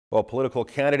Well, political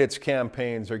candidates'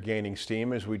 campaigns are gaining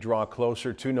steam as we draw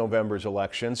closer to November's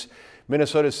elections.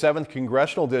 Minnesota's 7th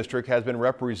Congressional District has been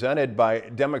represented by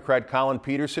Democrat Collin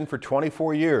Peterson for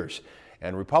 24 years,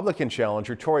 and Republican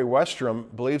challenger Torrey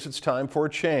Westrom believes it's time for a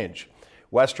change.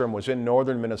 Westrom was in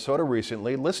northern Minnesota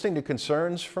recently, listening to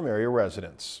concerns from area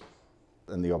residents.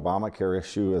 And the Obamacare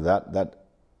issue, that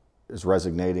is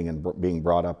resonating and being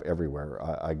brought up everywhere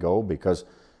I go, because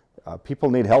people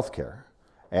need health care,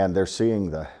 and they're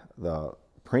seeing the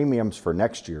premiums for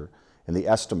next year, and the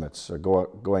estimates are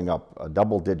going up a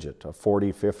double digit, a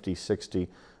 40, 50, 60,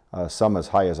 some as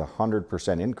high as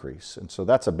 100% increase. And so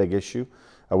that's a big issue.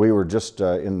 We were just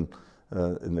in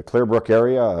the Clearbrook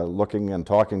area looking and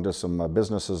talking to some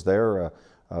businesses there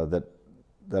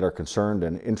that are concerned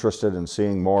and interested in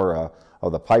seeing more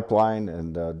of the pipeline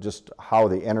and just how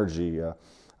the energy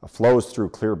flows through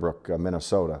Clearbrook,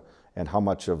 Minnesota, and how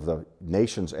much of the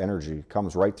nation's energy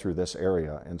comes right through this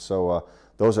area. And so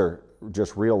those are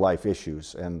just real life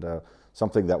issues, and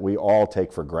something that we all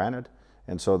take for granted.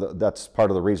 And so that's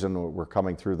part of the reason we're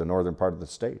coming through the northern part of the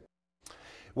state.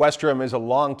 Westrom is a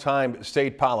longtime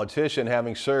state politician,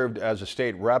 having served as a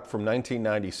state rep from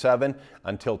 1997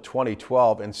 until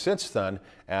 2012, and since then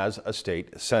as a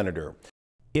state senator.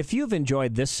 If you've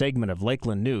enjoyed this segment of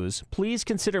Lakeland News, please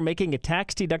consider making a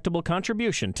tax-deductible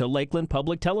contribution to Lakeland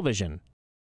Public Television.